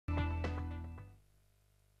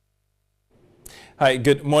Hi,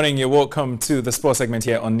 good morning. You're welcome to the sports segment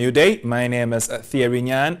here on NewDay. My name is Thierry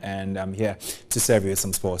Nyan and I'm here to serve you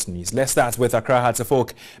some sports news. Let's start with Accra Hearts of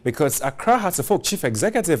Oak because Accra Hearts of Oak Chief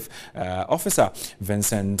Executive Officer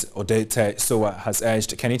Vincent Odete Sowa has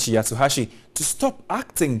urged Kenichi Yatsuhashi to stop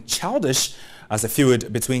acting childish as the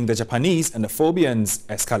feud between the Japanese and the Phobians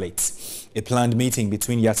escalates. A planned meeting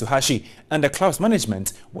between Yatsuhashi and the club's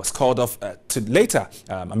management was called off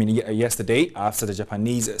yesterday after the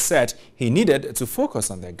Japanese said he needed to focus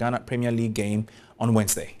on the Ghana Premier League game on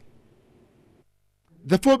Wednesday.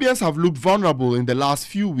 The Phobians have looked vulnerable in the last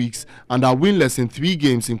few weeks and are winless in 3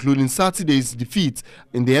 games, including Saturday's defeat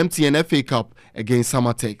in the MTN FA Cup against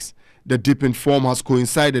Samatex. The dip in form has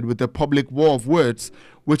coincided with a public war of words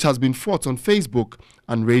which has been fought on Facebook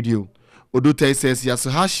and radio. Odute says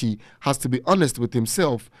Yatsuhashi has to be honest with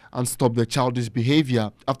himself and stop the childish behavior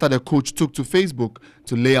after the coach took to Facebook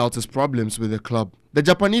to lay out his problems with the club. The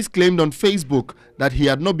Japanese claimed on Facebook that he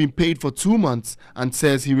had not been paid for 2 months and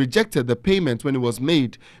says he rejected the payment when it was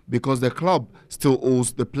made because the club still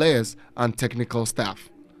owes the players and technical staff.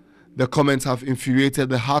 The comments have infuriated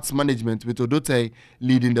the Hearts management, with Odute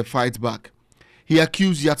leading the fight back. He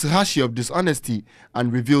accused Yatsuhashi of dishonesty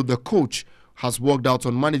and revealed the coach has walked out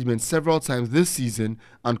on management several times this season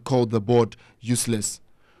and called the board useless.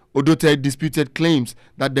 Odute disputed claims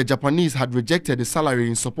that the Japanese had rejected his salary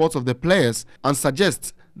in support of the players and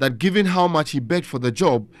suggests that given how much he begged for the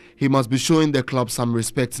job, he must be showing the club some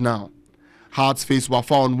respect now. Hearts face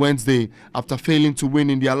Wafa on Wednesday after failing to win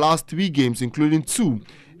in their last 3 games, including 2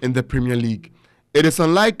 in the Premier League. It is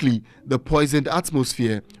unlikely the poisoned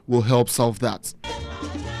atmosphere will help solve that.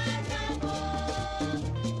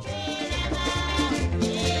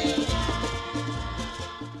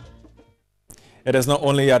 It is not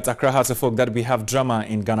only at Accra Hearts of Oak that we have drama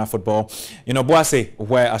in Ghana football. In Obuasi,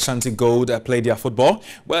 where Ashanti Gold play their football,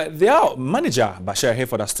 well, their manager, Bashir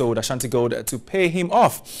Hayford, has told Ashanti Gold to pay him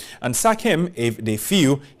off and sack him if they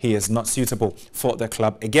feel he is not suitable for the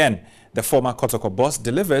club again. The former Kotoko boss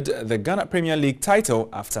delivered the Ghana Premier League title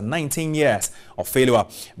after 19 years of failure,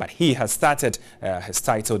 but he has started his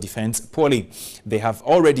title defense poorly. They have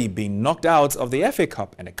already been knocked out of the FA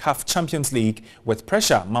Cup and the CAF Champions League with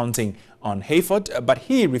pressure mounting on Hayford, but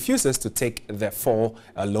he refuses to take the fall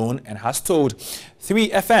alone and has told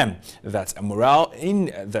 3FM that morale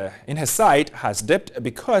in his side has dipped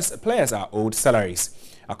because players are owed salaries.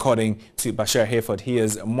 According to Bashir Hayford, he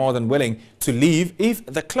is more than willing to leave if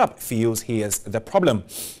the club feels he is the problem.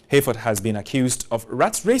 Hayford has been accused of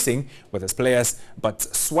rat racing with his players, but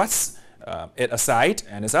swats it aside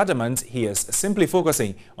and is adamant he is simply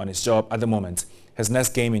focusing on his job at the moment. His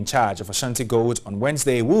next game in charge of Ashanti Gold on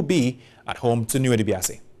Wednesday will be at home to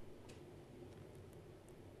NewDay.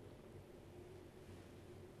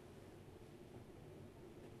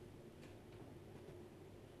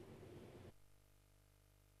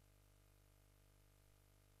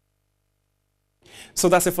 So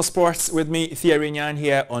that's it for sports with me, Thierry Nyan,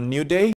 here on NewDay.